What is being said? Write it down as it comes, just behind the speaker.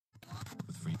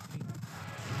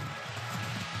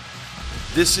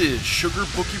This is Sugar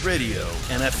Bookie Radio,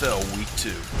 NFL Week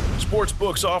 2. Sports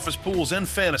books, office pools, and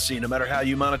fantasy. No matter how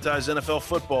you monetize NFL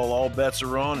football, all bets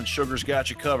are on, and Sugar's got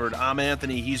you covered. I'm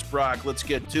Anthony, he's Brock. Let's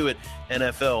get to it.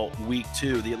 NFL Week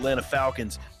 2. The Atlanta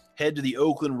Falcons head to the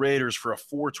Oakland Raiders for a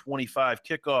 4:25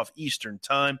 kickoff Eastern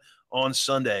time on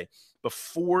Sunday.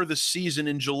 Before the season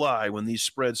in July, when these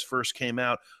spreads first came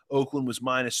out, Oakland was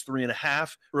minus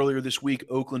 3.5. Earlier this week,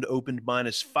 Oakland opened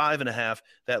minus 5.5.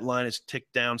 That line has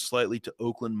ticked down slightly to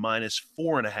Oakland minus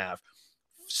 4.5.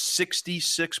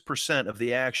 66% of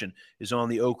the action is on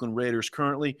the Oakland Raiders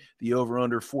currently. The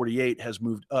over-under 48 has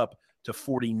moved up to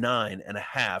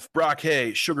 49.5. Brock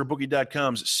Hay,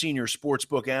 SugarBookie.com's senior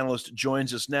sportsbook analyst,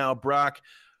 joins us now. Brock,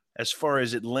 as far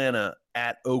as Atlanta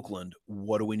at Oakland,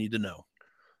 what do we need to know?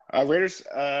 Raiders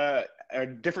are a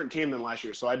different team than last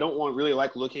year, so I don't really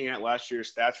like looking at last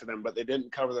year's stats for them, but they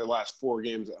didn't cover their last 4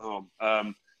 games at home.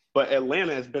 But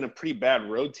Atlanta has been a pretty bad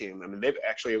road team. I mean, they've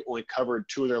actually only covered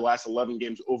 2 of their last 11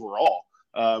 games overall,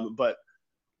 but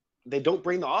they don't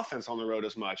bring the offense on the road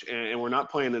as much, and we're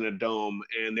not playing in a dome.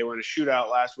 And they were in a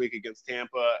shootout last week against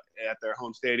Tampa at their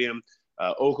home stadium.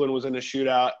 Oakland was in a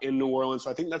shootout in New Orleans. So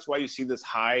I think that's why you see this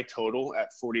high total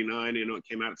at 49. You know, it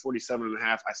came out at 47.5.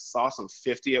 I saw some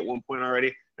 50 at one point already.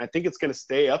 And I think it's going to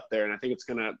stay up there. And I think it's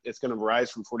going to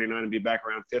rise from 49 and be back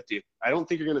around 50. I don't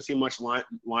think you're going to see much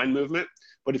line movement.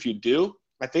 But if you do,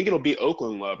 I think it'll be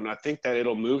Oakland love. And I think that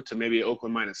it'll move to maybe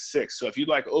Oakland minus 6. So if you'd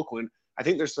like Oakland, I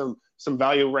think there's some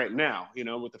value right now, you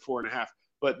know, with the 4.5.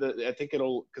 But I think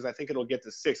it'll get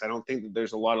to 6. I don't think that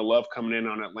there's a lot of love coming in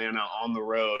on Atlanta on the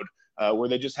road. Where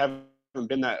they just haven't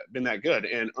been that good,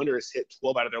 and under has hit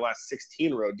 12 out of their last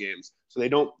 16 road games, so they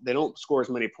don't score as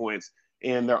many points,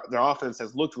 and their offense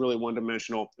has looked really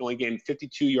one-dimensional. They only gained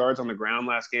 52 yards on the ground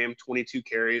last game, 22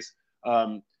 carries.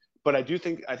 But I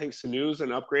think Sanu's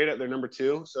an upgrade at their number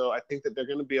 2, so I think that they're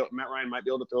going to be Matt Ryan might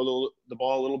be able to throw the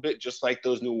ball a little bit, just like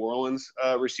those New Orleans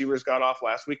receivers got off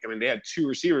last week. I mean, they had 2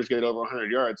 receivers get over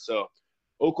 100 yards, so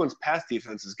Oakland's pass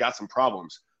defense has got some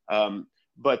problems.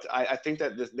 But I think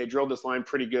that they drilled this line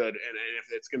pretty good, and if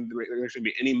there's going to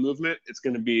be any movement, it's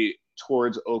going to be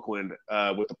towards Oakland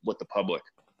with the public.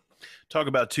 Talk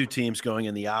about 2 teams going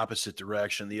in the opposite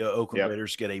direction. The Oakland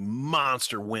Raiders get a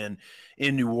monster win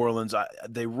in New Orleans.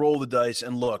 They roll the dice,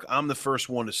 and look, I'm the first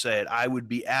one to say it. I would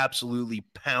be absolutely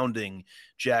pounding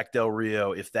Jack Del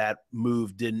Rio if that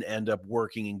move didn't end up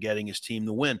working and getting his team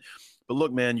the win. But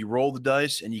look, man, you roll the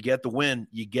dice and you get the win.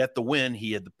 You get the win.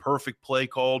 He had the perfect play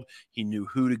called. He knew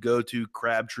who to go to.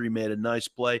 Crabtree made a nice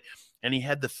play. And he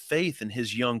had the faith in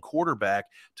his young quarterback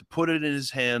to put it in his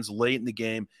hands late in the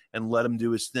game and let him do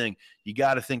his thing. You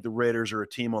got to think the Raiders are a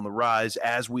team on the rise,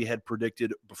 as we had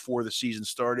predicted before the season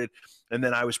started. And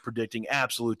then I was predicting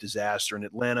absolute disaster in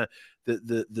Atlanta.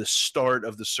 The start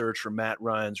of the search for Matt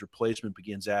Ryan's replacement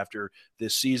begins after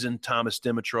this season. Thomas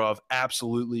Dimitrov,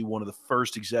 absolutely one of the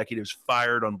first executives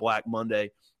fired on Black Monday.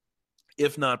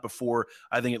 If not before,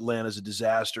 I think Atlanta's a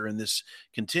disaster, and this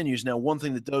continues. Now, one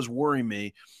thing that does worry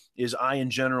me is I, in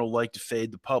general, like to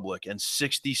fade the public, and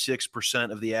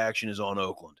 66% of the action is on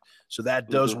Oakland. So that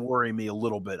does worry me a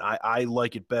little bit. I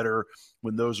like it better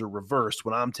when those are reversed,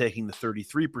 when I'm taking the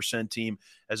 33% team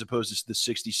as opposed to the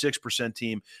 66%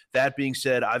 team. That being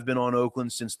said, I've been on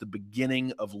Oakland since the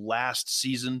beginning of last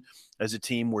season as a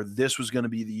team where this was going to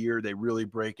be the year they really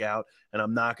break out, and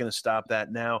I'm not going to stop that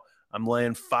now. I'm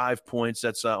laying 5 points.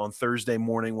 That's on Thursday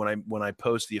morning when I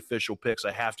post the official picks.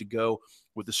 I have to go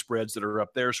with the spreads that are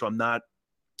up there, so I'm not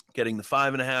getting the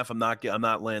 5.5. I'm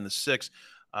not laying the 6.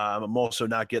 I'm also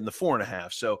not getting the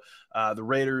 4.5. So the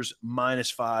Raiders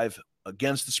 -5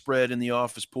 against the spread in the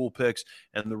office pool picks,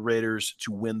 and the Raiders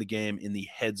to win the game in the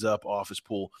heads-up office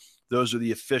pool. Those are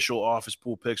the official office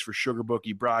pool picks for Sugar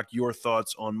Bookie. Brock, your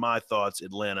thoughts on my thoughts,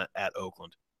 Atlanta at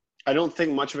Oakland. I don't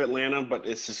think much of Atlanta, but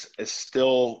it's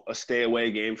still a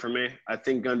stay-away game for me. I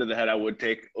think gun to the head, I would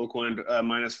take Oakland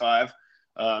 -5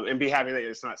 and be happy that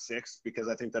it's not 6, because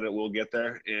I think that it will get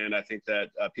there, and I think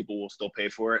that people will still pay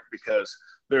for it because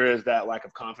there is that lack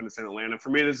of confidence in Atlanta.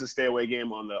 For me, it is a stay-away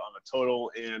game on the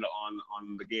total and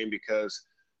on the game because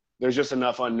there's just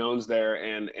enough unknowns there,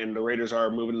 and the Raiders are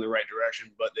moving in the right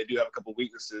direction, but they do have a couple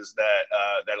weaknesses that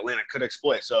Atlanta could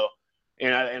exploit. So,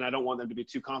 and I don't want them to be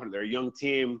too confident. They're a young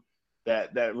team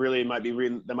that really might be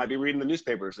reading the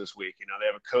newspapers this week. You know, they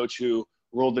have a coach who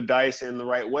rolled the dice in the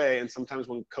right way, and sometimes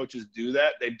when coaches do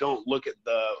that, they don't look at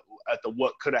the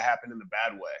what could have happened in the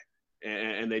bad way,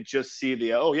 and they just see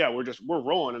we're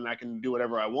rolling and I can do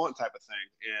whatever I want type of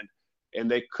thing. And and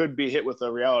they could be hit with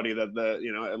the reality that the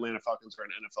Atlanta Falcons are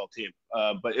an NFL team.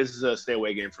 But this is a stay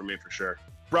away game for me for sure.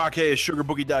 Brock Hay is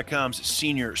SugarBookie.com's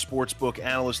senior sportsbook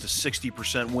analyst, a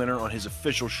 60% winner on his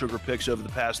official Sugar picks over the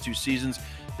past 2 seasons.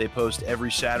 They post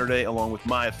every Saturday along with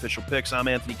my official picks. I'm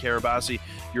Anthony Carabassi,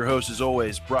 your host as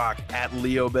always. Brock at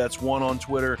LeoBets1 on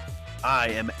Twitter. I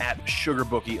am at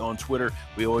SugarBookie on Twitter.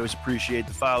 We always appreciate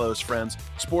the follows, friends.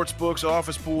 Sportsbooks,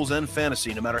 office pools, and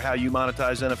fantasy. No matter how you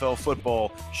monetize NFL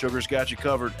football, Sugar's got you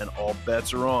covered, and all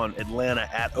bets are on. Atlanta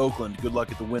at Oakland. Good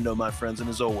luck at the window, my friends, and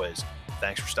as always,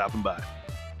 thanks for stopping by.